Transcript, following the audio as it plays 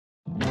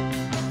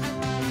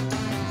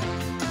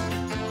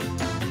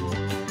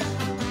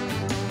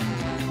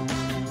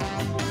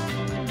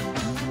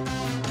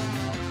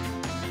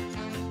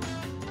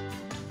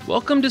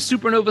Welcome to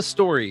Supernova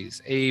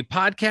Stories, a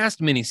podcast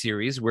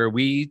miniseries where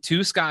we,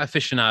 two ska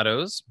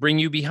aficionados, bring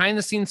you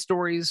behind-the-scenes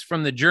stories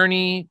from the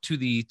journey to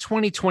the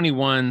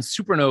 2021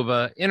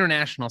 Supernova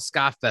International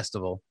Ska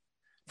Festival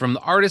from the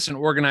artists and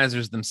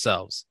organizers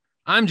themselves.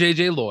 I'm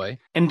JJ Loy.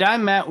 And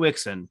I'm Matt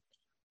Wixon.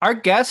 Our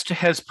guest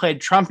has played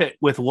trumpet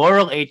with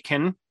Laurel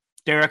Aitken,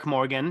 Derek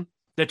Morgan,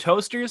 the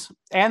Toasters,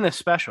 and the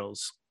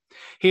Specials.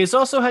 He has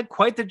also had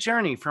quite the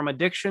journey from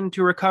addiction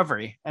to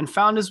recovery and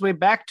found his way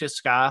back to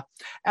ska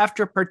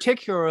after a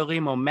particularly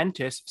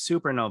momentous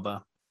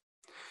supernova.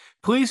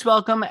 Please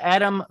welcome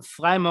Adam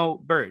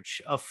Flymo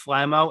Birch of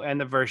Flymo and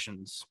the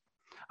Versions.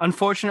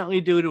 Unfortunately,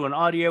 due to an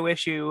audio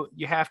issue,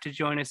 you have to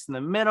join us in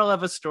the middle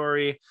of a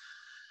story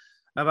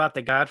about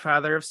the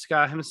godfather of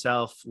ska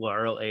himself,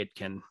 Laurel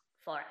Aitken.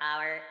 For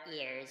our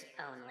ears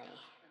only.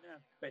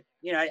 But,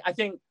 I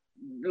think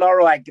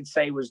Laurel, I could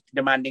say, was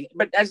demanding,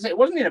 but as it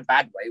wasn't in a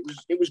bad way.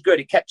 It was good.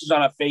 It kept us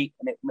on our feet,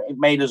 and it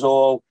made us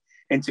all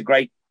into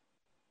great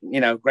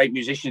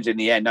musicians in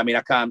the end. I mean,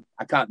 I can't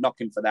knock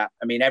him for that.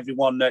 I mean,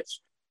 everyone that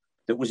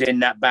was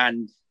in that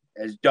band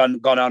has gone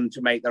on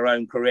to make their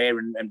own career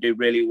and do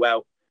really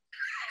well.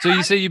 So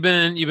you say you've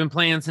been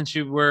playing since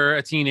you were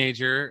a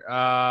teenager.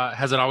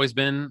 Has it always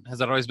been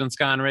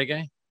ska and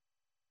reggae?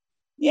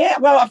 Yeah.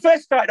 Well, I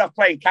first started off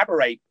playing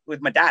cabaret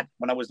with my dad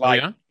when I was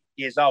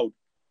years old.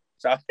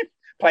 So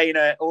playing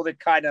all the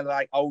kind of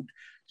like old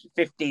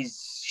 50s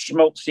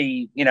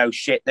schmaltzy,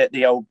 shit that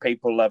the old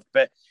people love.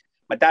 But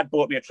my dad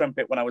bought me a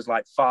trumpet when I was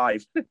like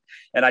 5.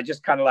 And I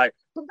just kind of like,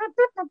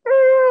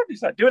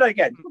 he's like, do it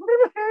again.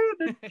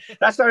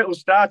 That's how it all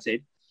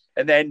started.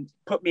 And then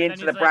put me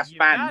into the brass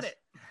bands.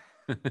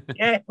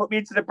 Yeah, put me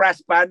into the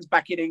brass bands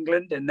back in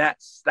England. And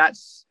that's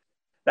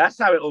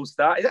how it all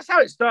started. That's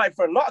how it started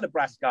for a lot of the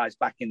brass guys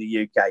back in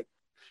the UK.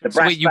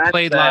 So wait, you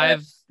played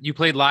live? You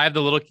played live.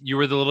 You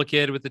were the little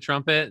kid with the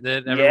trumpet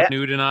that everyone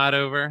knew to nod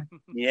over.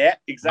 Yeah,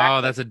 exactly.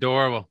 Oh, that's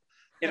adorable.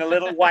 In a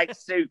little white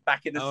suit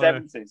back in the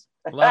 70s.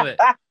 Love it.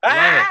 Love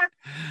it.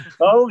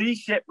 Holy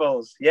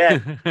shitballs! Yeah,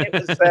 it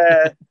was.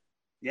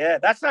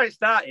 That's how it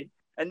started.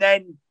 And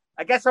then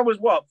I guess I was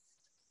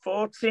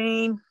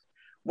 14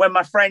 when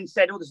my friend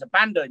said, "Oh, there's a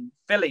band in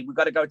Philly. We've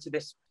got to go to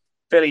this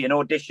Philly and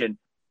audition."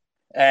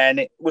 And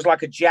it was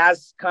like a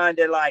jazz kind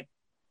of like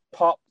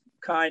pop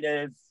kind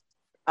of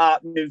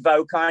Art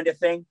Nouveau kind of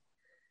thing.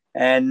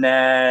 And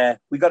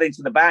we got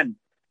into the band,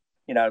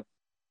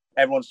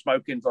 everyone's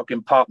smoking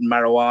fucking pot and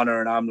marijuana.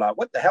 And I'm like,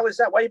 what the hell is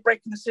that? Why are you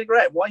breaking the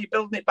cigarette? Why are you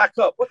building it back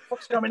up? What the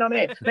fuck's going on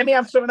here? Let me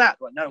have some of that.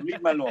 Like, no,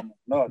 leave me alone.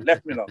 No,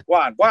 left me alone. Go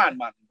on,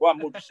 man. Go on,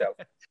 move yourself.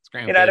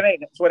 You know what I mean?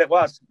 That's what it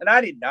was. And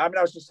I didn't know. I mean,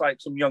 I was just like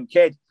some young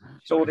kid.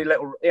 So all the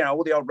little,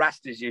 all the old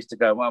rastas used to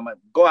go, well, man,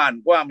 go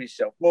on with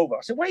yourself, move on.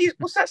 I said,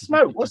 what's that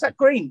smoke? What's that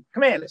green?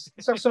 Come here, let's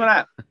have some of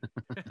that.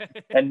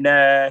 And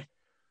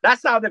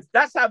that's how the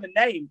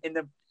name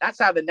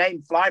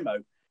Flymo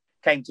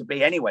came to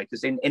be anyway.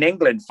 Because in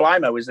England,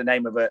 Flymo is the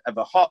name of a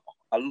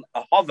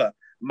hover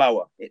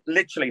mower. It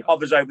literally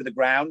hovers over the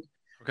ground,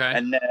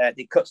 and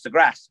it cuts the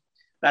grass.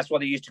 That's why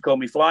they used to call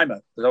me Flymo,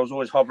 because I was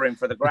always hovering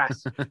for the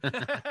grass.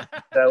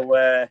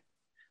 So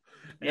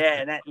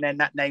and then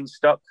that name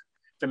stuck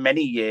for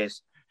many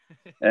years.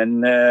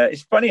 And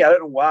it's funny, I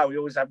don't know why we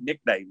always have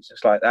nicknames.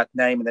 It's like that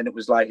name, and then it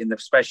was like in the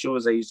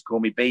Specials they used to call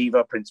me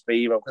Beaver, Prince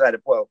Beaver,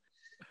 because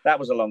that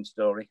was a long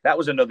story. That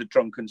was another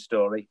drunken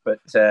story. But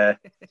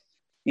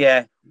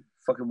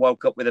fucking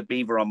woke up with a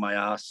beaver on my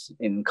ass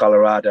in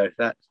Colorado.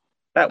 That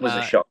was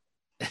a shock.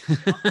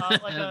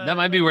 That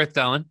might be worth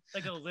telling.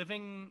 Like a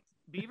living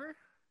beaver?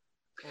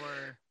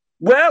 Or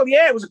well,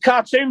 yeah, it was a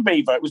cartoon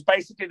beaver. It was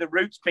basically the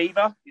Roots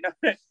beaver.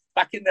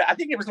 Back I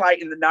think it was like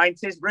in the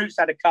 90s. Roots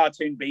had a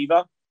cartoon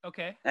beaver.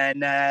 Okay.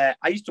 And I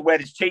used to wear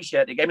this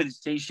T-shirt. They gave me this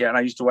T-shirt, and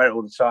I used to wear it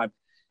all the time.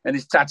 And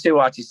this tattoo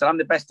artist said, I'm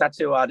the best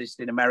tattoo artist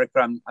in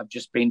America. I've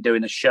just been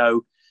doing a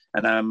show,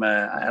 and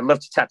I love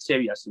to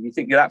tattoo you. I said, you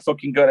think you're that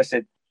fucking good? I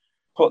said,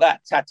 put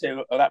that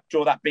tattoo, or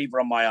draw that beaver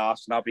on my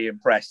ass, and I'll be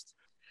impressed.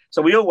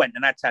 So we all went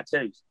and had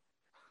tattoos.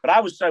 But I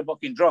was so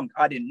fucking drunk,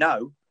 I didn't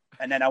know.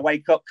 And then I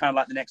wake up kind of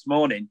like the next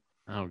morning.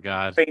 Oh,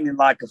 God. Feeling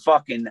like a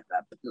fucking,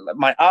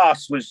 my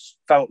ass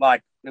felt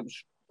like it was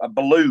a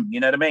balloon. You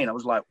know what I mean? I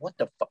was like, what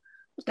the fuck?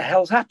 What the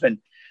hell's happened?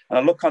 And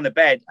I look on the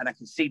bed, and I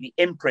can see the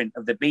imprint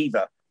of the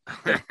beaver.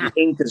 The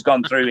ink has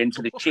gone through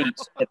into the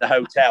sheets at the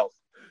hotel.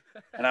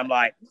 And I'm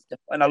like,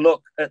 and I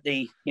look at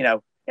the,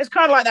 it's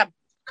kind of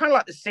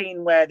like the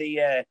scene where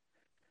the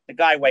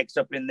guy wakes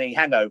up in The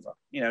Hangover,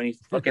 and he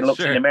fucking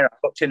looks in the mirror.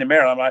 Looks in the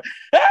mirror. I'm like,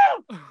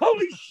 oh,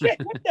 holy shit!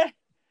 What the?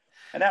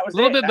 And that was a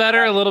little bit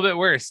better, a little bit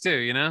worse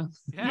too.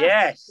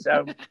 Yeah.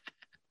 So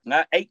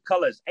 8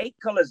 colors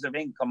of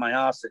ink on my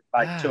ass at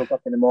like 2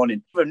 o'clock in the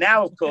morning. But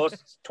now, of course,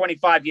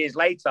 25 years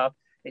later,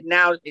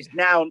 it's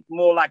now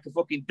more like a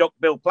fucking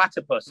duck-bill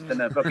platypus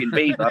than a fucking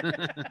beaver.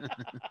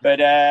 But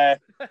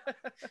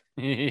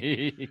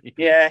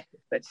yeah,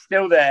 it's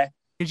still there.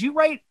 Did you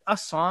write a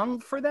song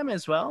for them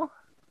as well?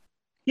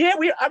 Yeah,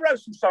 I wrote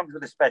some songs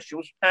with the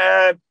Specials.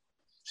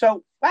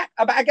 So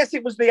I guess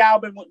it was the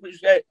album, which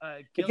was the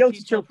Guilty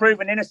Till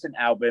Proven Innocent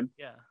album.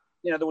 Yeah.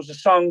 You know, there was a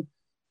song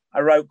I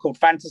wrote called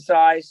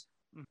Fantasize.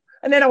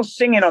 And then I was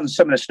singing on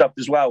some of the stuff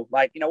as well.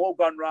 Like, you know, All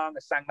Gone Wrong. I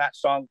sang that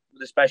song with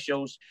the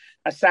Specials.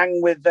 I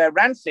sang with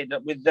Rancid,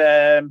 with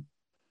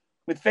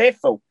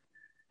Fearful.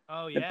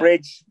 Oh, yeah. The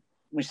bridge.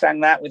 We sang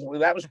that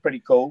that was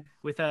pretty cool.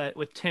 With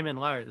Tim and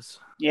Lars.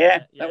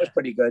 Yeah, that was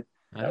pretty good.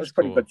 That was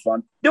pretty good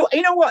fun.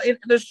 You know what?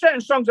 There's certain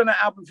songs on that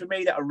album for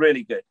me that are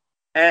really good.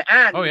 And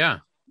oh, yeah.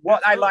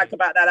 What I like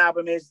about that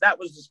album is that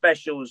was the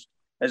Specials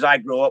as I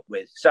grew up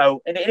with.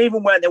 So, and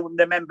even when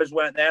the members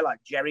weren't there, like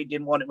Jerry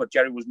didn't want it, but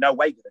Jerry was no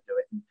way going to do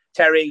it. And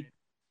Terry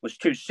was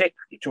too sick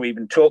to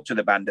even talk to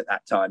the band at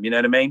that time. You know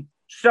what I mean?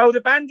 So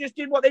the band just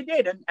did what they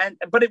did.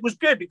 But it was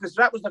good because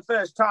that was the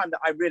first time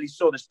that I really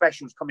saw the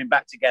Specials coming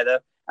back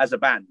together as a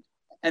band.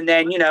 And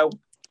then, you know,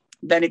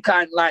 then it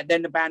kind of like,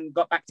 then the band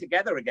got back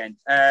together again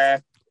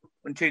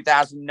in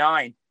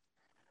 2009.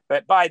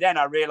 But by then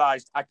I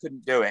realized I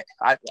couldn't do it.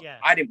 I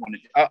didn't want to.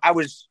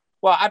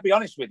 Well, I'll be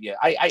honest with you.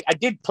 I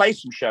did play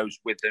some shows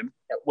with them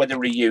with a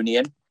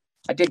reunion.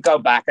 I did go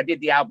back. I did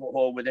the Albert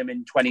Hall with them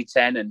in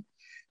 2010, and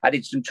I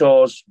did some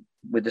tours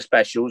with the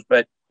Specials,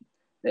 but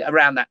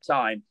around that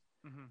time.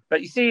 Mm-hmm.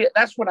 But you see,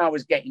 that's when I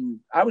was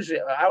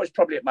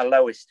probably at my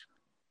lowest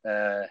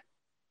at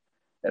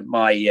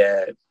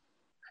my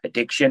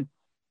addiction.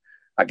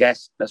 I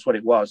guess that's what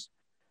it was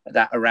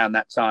around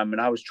that time.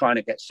 And I was trying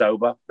to get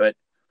sober, but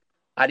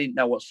I didn't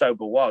know what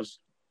sober was.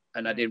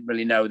 And I didn't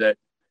really know that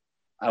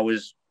I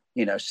was,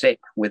 you know, sick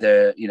with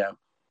with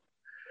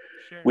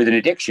an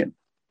addiction.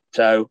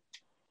 So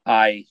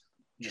I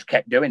just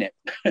kept doing it.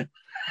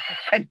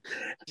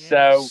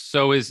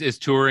 So is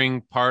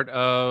touring part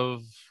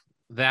of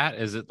that?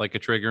 Is it like a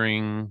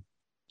triggering?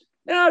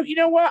 No, you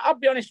know what? I'll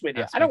be honest with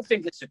you. I don't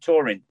think it's the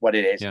touring what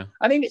it is. Yeah.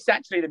 I think it's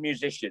actually the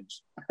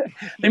musicians.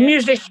 The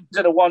musicians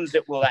are the ones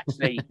that will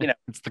actually, you know,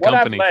 it's the what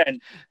company. I've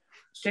learned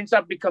since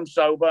I've become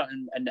sober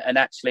and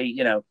actually,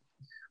 you know,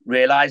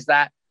 realize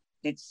that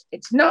it's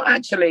not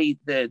actually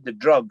the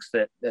drugs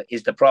that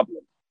is the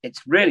problem.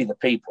 It's really the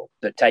people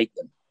that take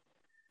them.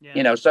 Yeah.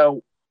 You know,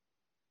 so,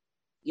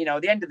 you know,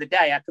 at the end of the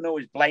day, I can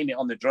always blame it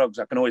on the drugs.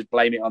 I can always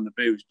blame it on the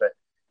booze. But,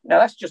 you know,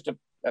 that's just a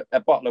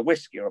bottle of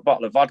whiskey or a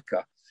bottle of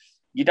vodka.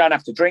 You don't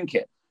have to drink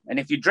it. And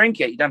if you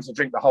drink it, you don't have to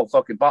drink the whole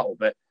fucking bottle.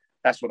 But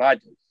that's what I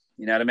do.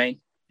 You know what I mean?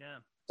 Yeah.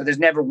 So there's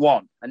never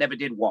one. I never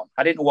did one.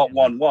 I didn't know what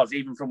one was,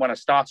 even from when I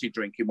started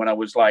drinking when I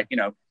was like, you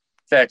know,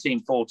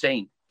 13,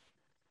 14.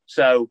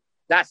 So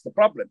that's the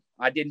problem.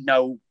 I didn't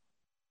know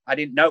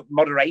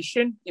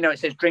moderation. You know, it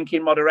says drink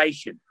in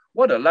moderation.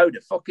 What a load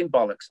of fucking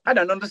bollocks. I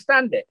don't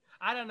understand it.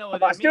 I don't know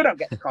what I still don't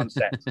get the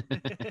concept.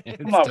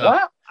 I'm like,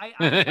 tough.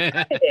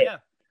 what? Yeah.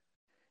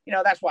 You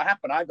know, that's what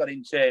happened. I got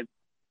into,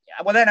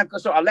 well, then I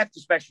left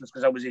the Specials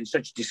because I was in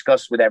such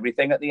disgust with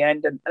everything at the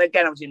end. And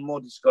again, I was in more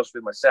disgust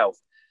with myself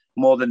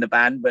more than the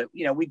band. But,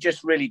 you know, we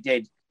just really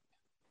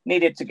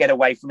needed to get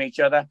away from each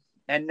other.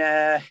 And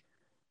then,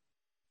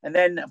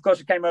 of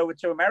course, I came over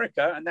to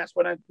America, and that's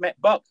when I met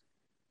Buck.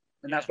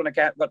 And that's when I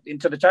got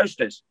into the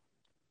Toasters.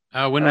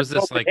 When was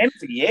this? Like him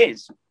for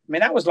years. I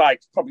mean, that was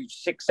like probably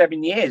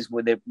 6-7 years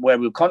where we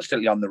were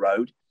constantly on the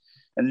road.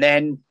 And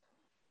then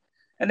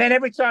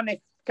every time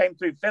they came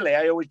through Philly,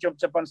 I always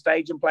jumped up on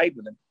stage and played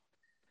with them.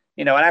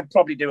 You know, and I'd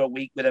probably do a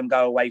week with them,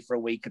 go away for a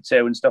week or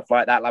two and stuff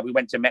like that. Like we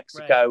went to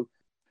Mexico,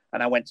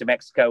 and I went to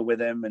Mexico with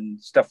them and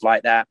stuff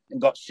like that,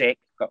 and got sick.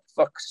 Got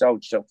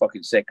so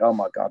fucking sick. Oh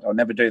my God, I'll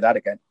never do that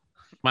again.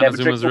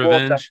 Montezuma's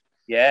Revenge. Water.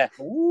 Yeah.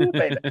 Ooh,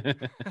 baby.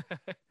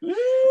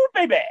 Ooh,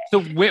 baby.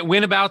 So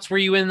whenabouts were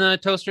you in the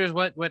Toasters?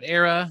 What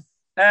era?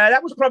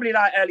 That was probably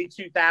like early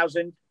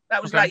 2000.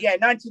 That was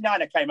 99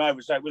 I came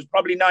over. So it was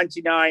probably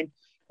 99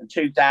 and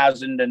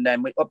 2000. And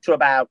then up to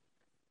about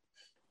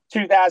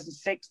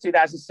 2006,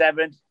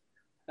 2007,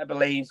 I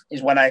believe,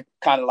 is when I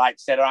kind of like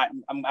said, all right,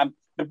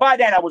 but by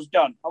then I was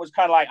done. I was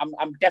kind of like,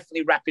 I'm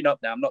definitely wrapping up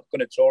now. I'm not going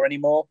to tour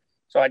anymore.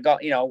 So I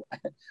got, you know,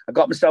 I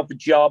got myself a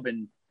job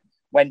and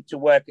went to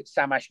work at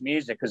Sam Ash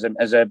Music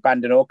as a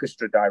band and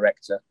orchestra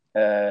director.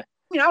 You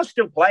know, I was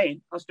still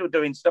playing. I was still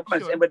doing stuff.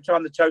 Sure. Every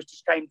time the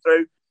Toasters came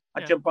through,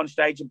 I'd jump on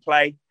stage and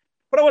play.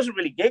 But I wasn't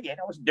really gigging.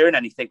 I wasn't doing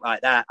anything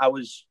like that. I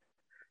was,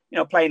 you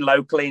know, playing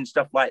locally and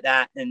stuff like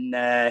that. And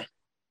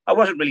I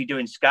wasn't really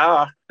doing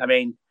ska. I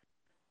mean,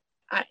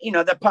 you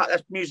know,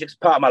 that music's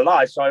part of my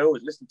life. So I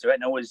always listened to it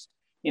and always,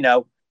 you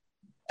know,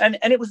 and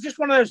it was just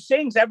one of those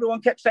things.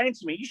 Everyone kept saying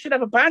to me, you should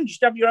have a band. You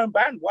should have your own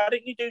band. Why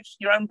don't you do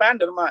your own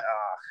band? And I'm like,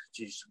 oh,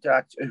 geez,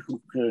 no.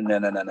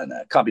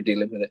 Can't be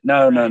dealing with it.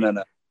 No.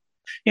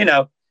 You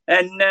know,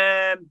 and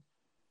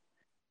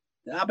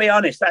I'll be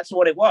honest, that's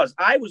what it was.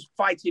 I was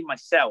fighting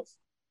myself.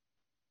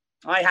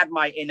 I had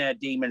my inner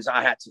demons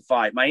I had to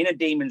fight. My inner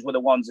demons were the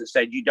ones that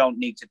said, you don't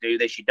need to do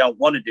this. You don't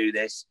want to do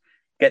this.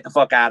 Get the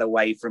fuck out of the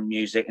way from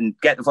music and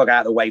get the fuck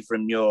out of the way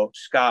from your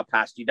scar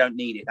past. You don't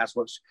need it. That's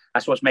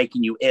what's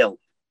making you ill,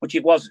 which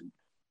it wasn't.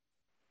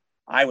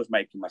 I was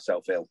making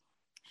myself ill.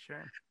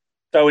 Sure.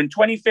 So in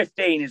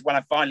 2015 is when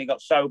I finally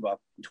got sober.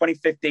 In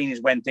 2015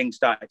 is when things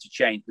started to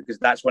change, because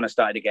that's when I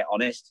started to get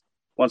honest.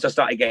 Once I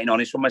started getting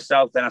honest with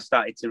myself, then I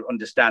started to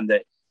understand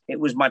that it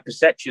was my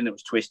perception that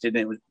was twisted,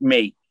 and it was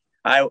me.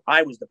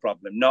 I was the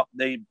problem, not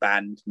the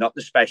band, not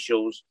the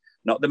specials,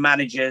 not the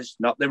managers,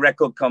 not the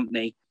record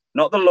company,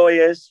 not the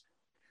lawyers.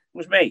 It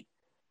was me.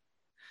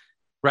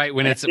 Right.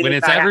 When it's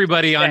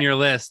everybody on your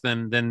list,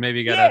 then maybe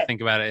you got to think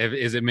about it.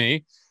 Is it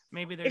me?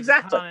 Maybe there's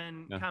a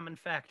common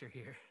factor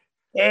here.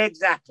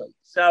 Exactly.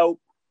 So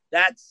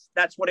that's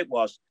what it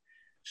was.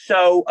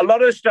 So a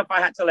lot of the stuff I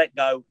had to let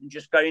go and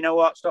just go, you know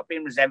what? Stop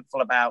being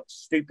resentful about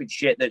stupid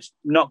shit that's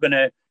not going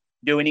to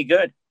do any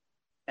good,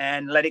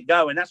 and let it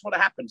go. And that's what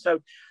happened. So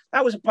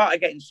that was a part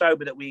of getting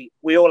sober that we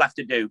all have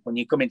to do when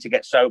you come in to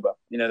get sober.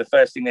 You know, the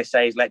first thing they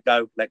say is let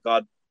go, let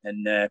God,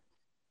 and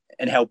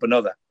help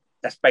another.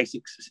 That's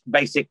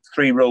basic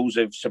 3 rules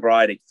of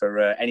sobriety for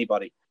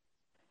anybody.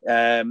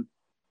 You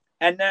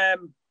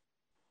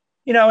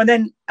know, and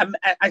then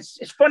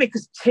it's funny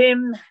because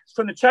Tim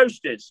from the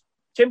Toasters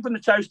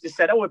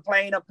said, "Oh, we're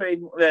playing up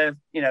in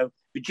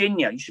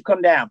Virginia. You should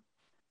come down."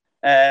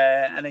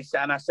 And I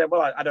said,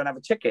 "Well, I don't have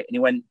a ticket." And he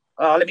went,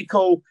 "Oh, let me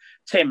call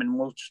Tim and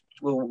we'll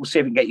see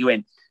if we can get you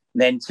in."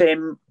 And then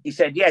he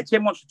said, "Yeah,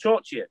 Tim wants to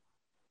talk to you."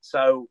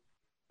 So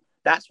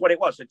that's what it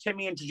was. So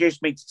Timmy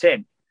introduced me to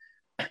Tim.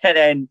 And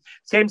then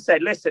Tim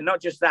said, "Listen,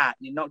 not just that,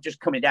 you're not just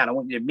coming down. I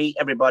want you to meet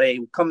everybody.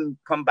 Come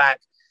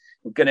back.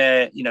 We're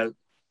gonna,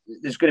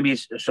 there's going to be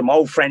some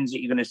old friends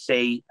that you're going to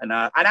see." And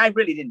I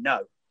really didn't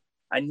know.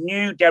 I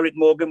knew Derek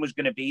Morgan was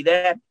going to be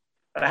there,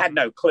 but I had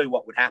no clue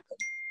what would happen.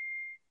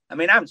 I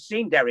mean, I haven't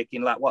seen Derek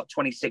in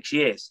 26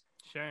 years.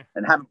 Sure.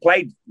 And haven't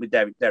played with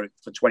Derek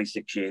for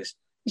 26 years.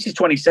 This is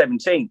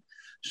 2017.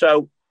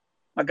 So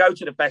I go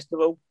to the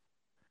festival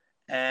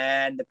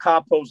and the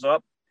car pulls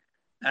up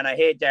and I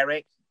hear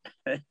Derek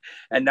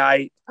and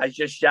I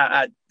just shout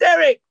out,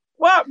 "Derek,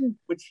 what?" And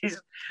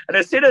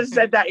as soon as I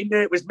said that, he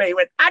knew it was me. He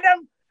went,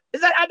 "Adam,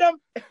 is that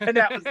Adam?" And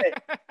that was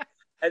it.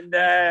 And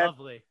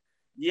lovely.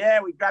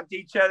 Yeah, we grabbed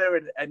each other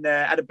and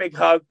had a big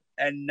hug.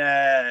 And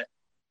I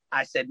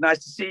said, "Nice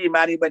to see you,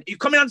 man." He went, "You're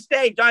coming on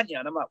stage, aren't you?"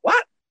 And I'm like,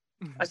 "What?"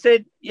 I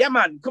said, "Yeah,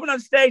 man, coming on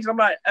stage." And I'm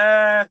like,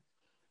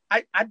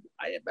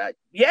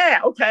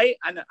 yeah, okay.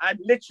 And I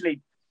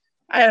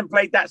hadn't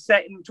played that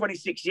set in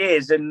 26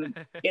 years. And,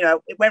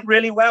 it went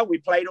really well. We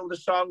played all the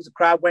songs. The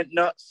crowd went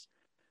nuts.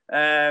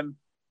 But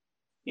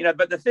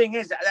the thing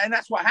is, and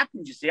that's what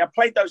happened, you see. I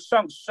played those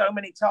songs so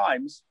many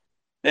times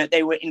that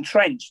they were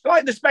entrenched.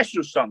 Like the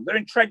special song, they're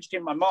entrenched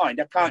in my mind.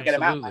 I can't get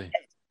them out of my head.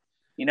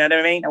 You know what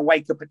I mean? I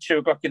wake up at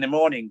 2:00 in the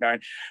morning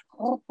going,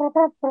 "Oh,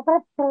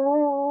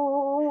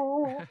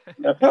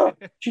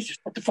 Jesus,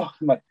 what the fuck?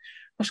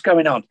 What's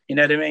going on?" You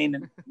know what I mean?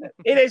 And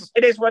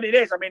it is what it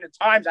is. I mean, at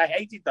times I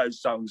hated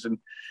those songs and,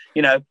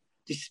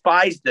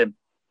 despised them.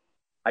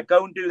 I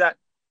go and do that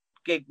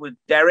gig with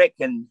Derek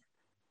and,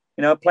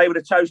 play with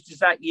the Toasters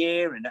that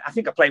year. And I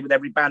think I played with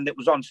every band that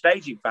was on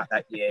stage, in fact,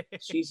 that year.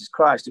 Jesus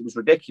Christ, it was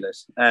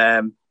ridiculous.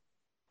 And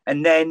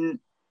then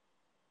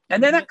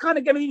that kind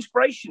of gave me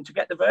inspiration to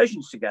get the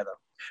versions together.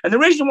 And the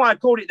reason why I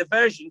called it the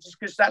versions is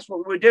because that's what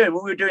we were doing. We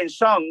were doing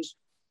songs,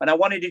 and I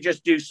wanted to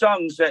just do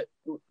songs that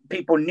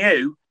people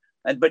knew,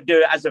 but do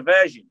it as a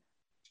version.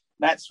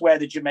 That's where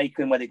the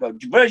Jamaican, where they go,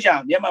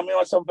 "Version, yeah, man, we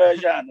want some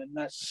version." And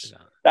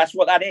that's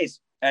what that is.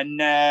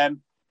 And, and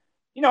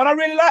I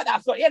really like that. I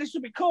thought, yeah, this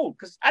would be cool,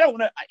 because I don't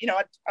want to,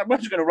 I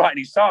wasn't going to write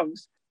any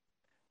songs,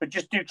 but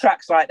just do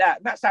tracks like that.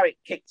 And that's how it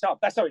kicked off.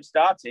 That's how it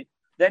started.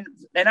 Then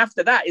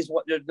after that is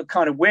what the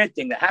kind of weird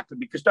thing that happened,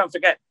 because don't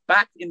forget,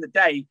 back in the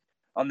day,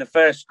 on the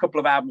first couple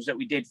of albums that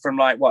we did from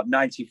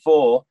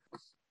 94,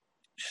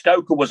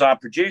 Stoker was our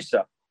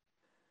producer.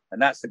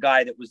 And that's the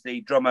guy that was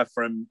the drummer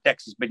from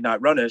Dexys Midnight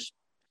Runners.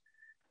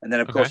 And then,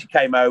 of course, he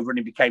came over and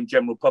he became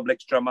General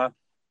Public's drummer.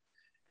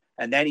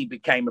 And then he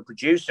became a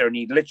producer, and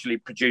he literally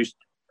produced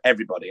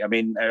everybody. I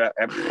mean,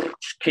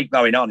 just keep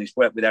going on. He's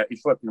worked with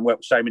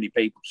so many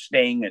people,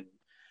 Sting, and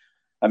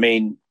I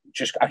mean,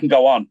 I can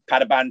go on.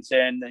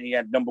 Padabanton, and he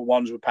had number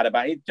ones with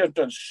Padabanton. He'd just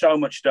done so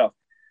much stuff.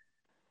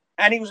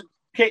 And he was a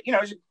kid, he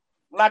was a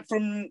lad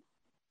from,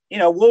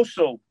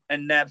 Walsall,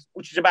 and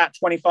which is about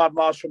 25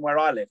 miles from where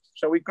I lived.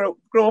 So we grew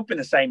up in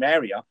the same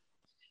area.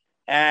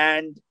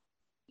 And,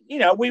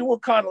 we were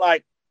kind of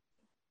like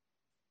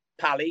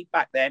pally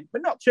back then,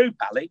 but not too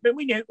pally, but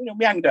we knew,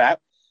 we hanged out.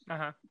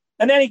 Uh-huh.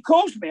 And then he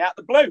calls me out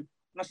the blue. And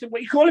I said, "What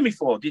are you calling me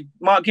for? Did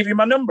Mark give you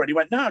my number?" And he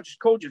went, "No, I just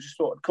called you. Just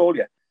thought I'd call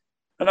you."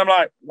 And I'm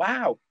like,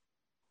 "Wow."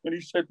 And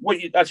he said,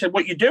 I said,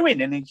 "What are you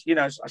doing?" And he,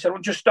 I said,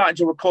 "I'm just starting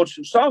to record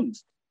some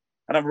songs."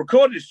 And I've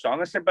recorded a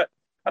song. I said, "But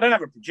I don't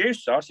have a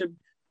producer." I said,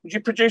 "Would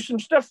you produce some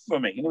stuff for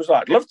me?" And he was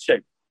like, "I'd love to."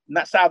 And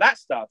that's how that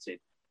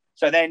started.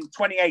 So then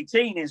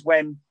 2018 is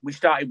when we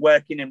started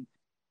working and,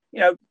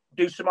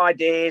 do some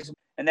ideas.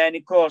 And then,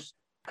 of course,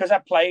 because I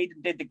played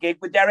and did the gig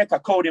with Derek, I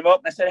called him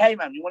up and I said, "Hey,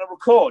 man, you want to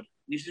record?"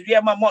 And he said,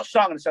 "Yeah, man, what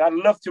song?" And I said, "I'd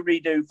love to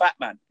redo Fat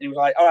Man." And he was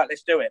like, "All right,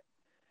 let's do it."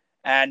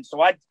 And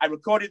so I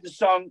recorded the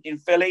song in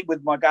Philly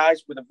with my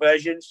guys with the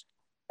versions.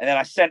 And then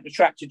I sent the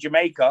track to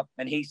Jamaica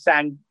and he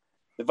sang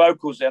the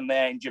vocals in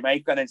there in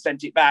Jamaica and then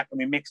sent it back and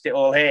we mixed it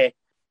all here.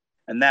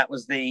 And that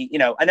was the,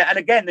 and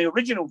again, the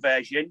original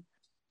version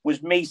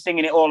was me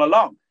singing it all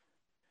along.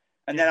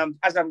 And then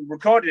as I'm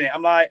recording it,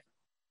 I'm like,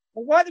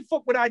 well, why the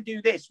fuck would I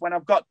do this when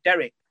I've got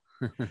Derek?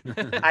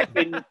 I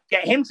can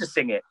get him to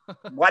sing it.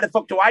 Why the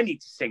fuck do I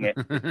need to sing it?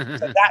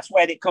 So that's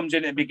where it comes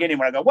in at the beginning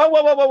where I go,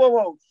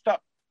 whoa,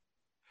 stop.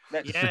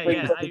 Let's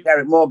bring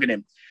Derek Morgan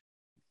in.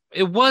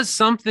 It was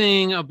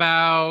something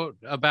about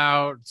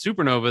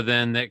Supernova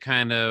then that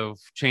kind of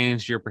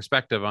changed your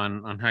perspective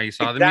on how you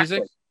saw the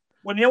music.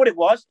 Well, you know what it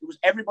was? It was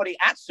everybody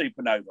at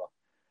Supernova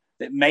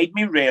that made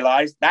me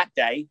realize that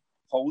day,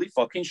 holy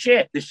fucking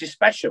shit, this is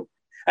special.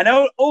 And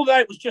although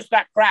it was just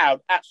that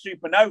crowd at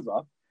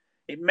Supernova,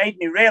 it made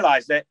me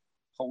realize that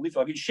holy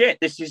fucking shit,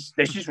 this is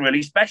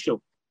really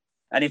special.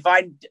 And if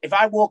I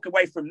walk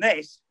away from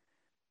this,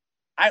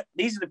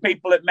 these are the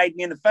people that made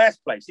me in the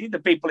first place. These are the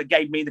people that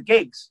gave me the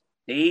gigs.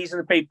 These are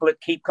the people that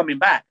keep coming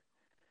back.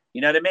 You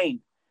know what I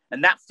mean?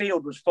 And that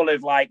field was full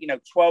of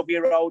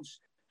 12-year-olds,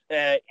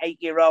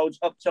 8-year-olds,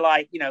 up to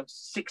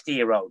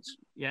 60-year-olds.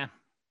 Yeah.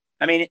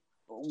 I mean,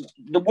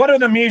 what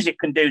other music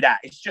can do that?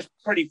 It's just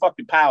pretty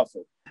fucking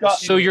powerful.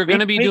 So you're going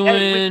to be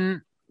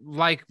doing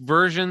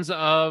versions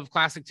of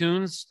classic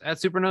tunes at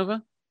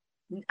Supernova?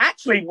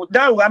 Actually,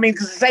 no. I mean,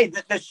 because I say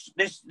that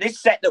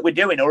this set that we're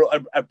doing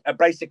are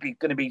basically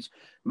going to be,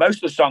 most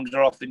of the songs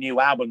are off the new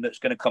album that's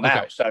going to come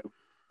out. So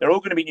they're all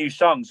going to be new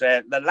songs.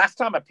 The last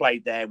time I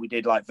played there, we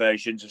did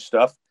versions of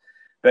stuff.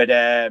 But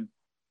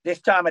this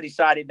time I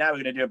decided now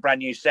we're going to do a brand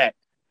new set.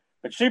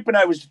 But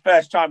Supernova was the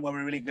first time when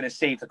we're really going to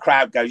see if the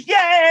crowd goes,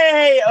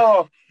 yay!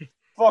 Or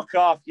fuck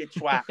off, you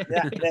twat.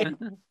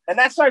 And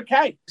that's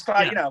okay. It's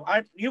like,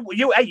 you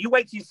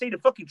wait till you see the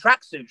fucking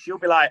tracksuits. You'll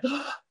be like,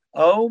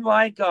 oh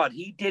my God,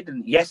 he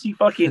didn't. Yes, he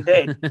fucking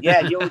did.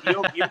 Yeah, you're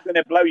going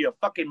to blow your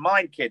fucking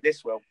mind, kid.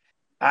 This will.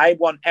 I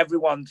want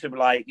everyone to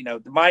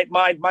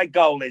my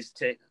goal is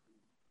to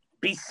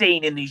be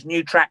seen in these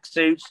new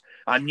tracksuits,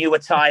 our new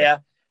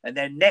attire. And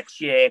then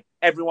next year,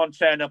 everyone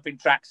turn up in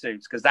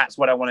tracksuits because that's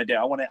what I want to do.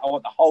 I want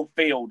the whole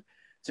field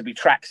to be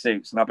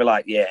tracksuits, and I'll be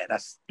like, yeah,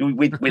 that's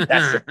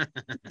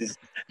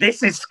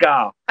this is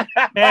Ska.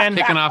 And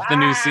kicking off the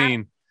new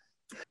scene.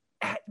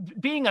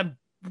 Being a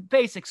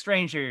basic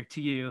stranger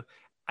to you,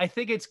 I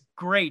think it's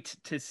great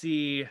to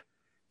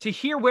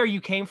hear where you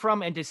came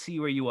from and to see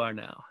where you are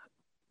now.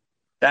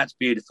 That's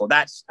beautiful.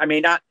 That's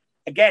not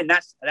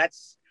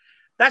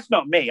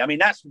me. I mean,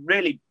 that's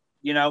really.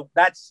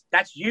 That's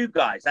you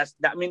guys.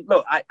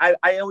 Look,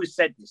 I always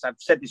said this. I've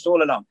said this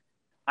all along.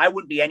 I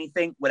wouldn't be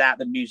anything without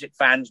the music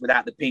fans,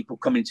 without the people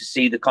coming to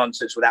see the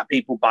concerts, without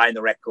people buying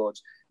the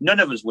records. None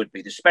of us would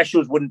be. The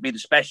specials wouldn't be the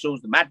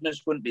specials. The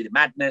madness wouldn't be the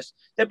madness.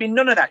 There'd be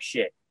none of that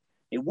shit.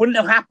 It wouldn't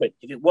have happened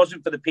if it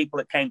wasn't for the people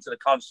that came to the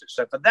concert.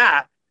 So for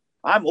that,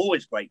 I'm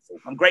always grateful.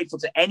 I'm grateful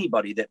to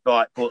anybody that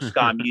bought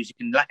Ska music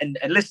and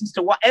listens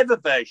to whatever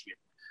version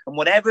and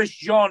whatever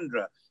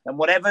genre and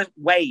whatever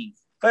wave.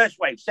 First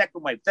wave,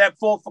 second wave, third,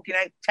 fourth, fucking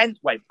 10th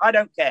wave. I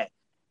don't care.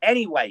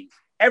 Any wave,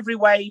 every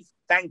wave,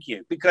 thank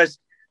you. Because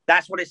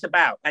that's what it's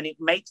about. And it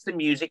makes the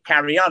music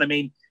carry on. I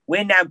mean,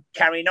 we're now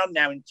carrying on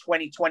now in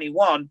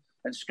 2021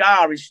 and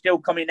Ska is still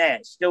coming there.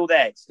 It's still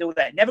there. It's still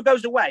there. It never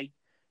goes away.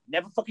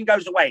 Never fucking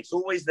goes away. It's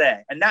always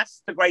there. And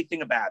that's the great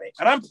thing about it.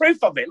 And I'm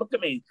proof of it. Look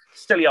at me,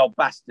 silly old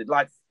bastard.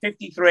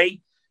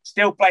 53,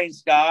 still playing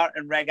Ska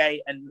and reggae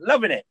and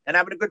loving it and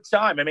having a good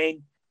time. I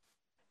mean,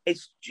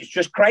 it's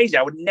just crazy.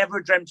 I would never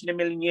have dreamt in a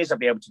million years I'd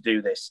be able to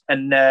do this.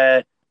 And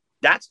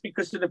that's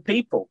because of the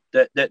people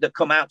that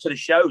come out to the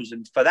shows.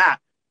 And for that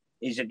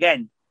is,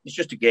 again, it's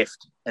just a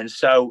gift. And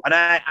so,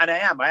 I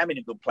am in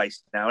a good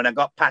place now. And I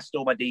got past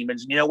all my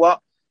demons. And you know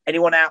what?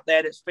 Anyone out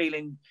there that's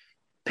feeling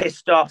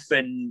pissed off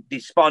and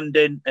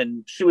despondent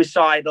and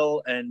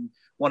suicidal and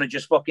want to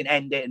just fucking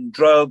end it and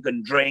drug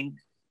and drink,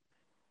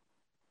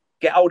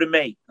 get hold of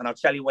me and I'll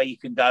tell you where you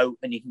can go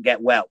and you can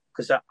get well.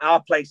 Because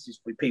our place is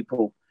for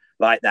people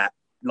like that,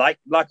 like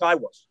I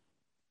was,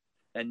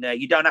 and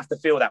you don't have to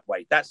feel that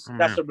way. That's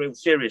a real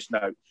serious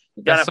note.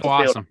 You don't That's so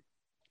awesome.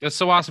 That's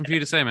so awesome for you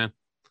to say, man.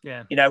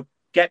 Yeah.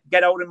 Get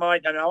hold of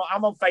mine.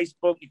 I'm on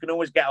Facebook. You can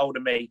always get hold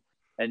of me.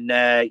 And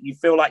you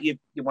feel like you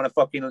want to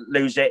fucking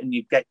lose it, and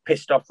you get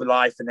pissed off with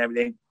life and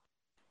everything.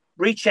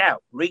 Reach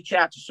out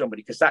to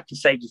somebody because that can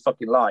save your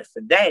fucking life.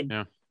 And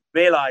then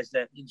realize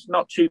that it's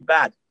not too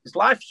bad. Because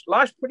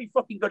life's pretty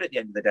fucking good at the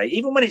end of the day.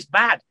 Even when it's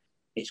bad,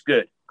 it's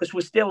good because we're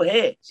still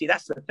here. See,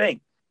 that's the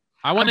thing.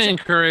 I want to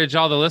encourage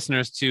all the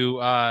listeners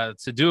to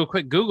do a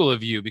quick Google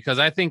of you because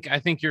I think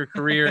your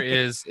career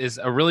is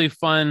a really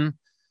fun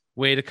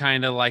way to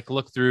kind of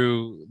look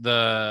through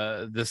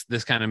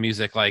this kind of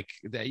music. Like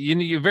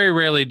you very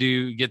rarely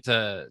do get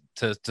to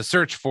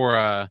search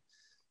for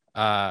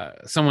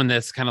someone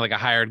that's kind of like a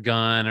hired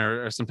gun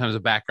or sometimes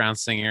a background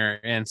singer.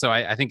 And so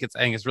I think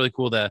it's really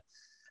cool to,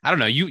 I don't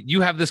know,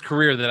 you have this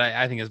career that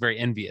I think is very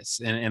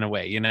envious in a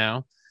way,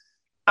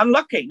 I'm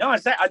lucky. No, I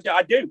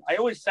do. I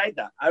always say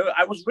that.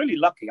 I was really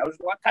lucky. I was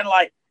kind of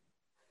like,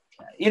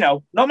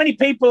 not many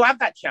people have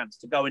that chance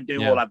to go and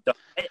do all I've done.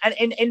 And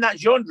in that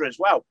genre as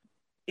well.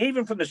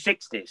 even from the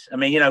 60s. I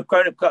mean, you know,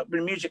 growing up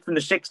with music from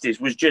the 60s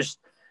was just,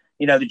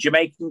 you know, the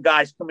Jamaican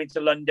guys coming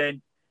to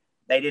London.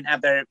 They didn't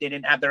have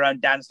their own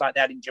dance like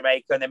that in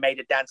Jamaica, and they made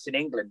a dance in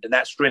England, and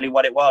that's really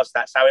what it was.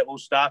 That's how it all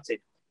started,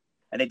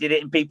 and they did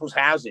it in people's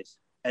houses.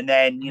 And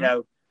then, you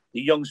know,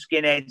 the young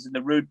skinheads and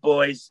the rude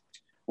boys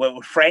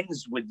were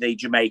friends with the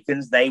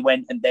Jamaicans. They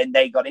went and then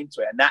they got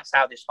into it, and that's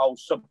how this whole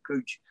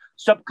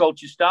subculture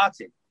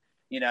started.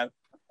 You know,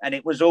 and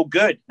it was all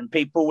good, and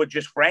people were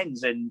just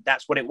friends, and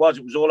that's what it was.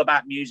 It was all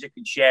about music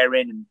and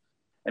sharing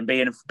and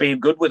being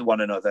good with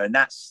one another, and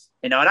that's,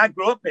 you know, and I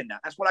grew up in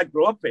that. That's what I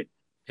grew up in.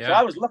 Yeah. So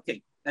I was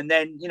lucky. And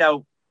then, you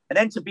know, and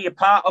then to be a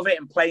part of it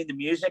and playing the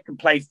music and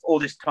play all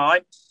this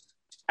time,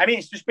 I mean,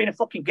 it's just been a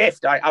fucking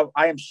gift. I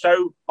am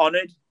so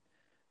honored,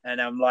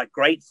 and I'm like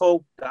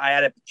grateful that I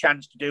had a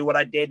chance to do what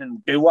I did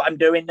and do what I'm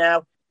doing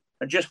now.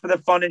 And just for the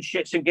fun and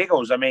shits and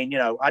giggles. I mean, you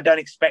know, I don't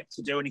expect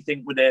to do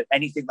anything with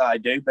anything that I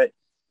do, but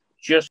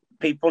just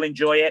people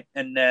enjoy it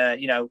and,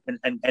 you know,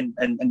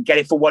 and get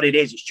it for what it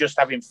is. It's just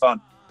having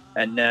fun.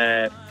 And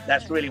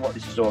that's really what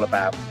this is all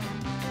about.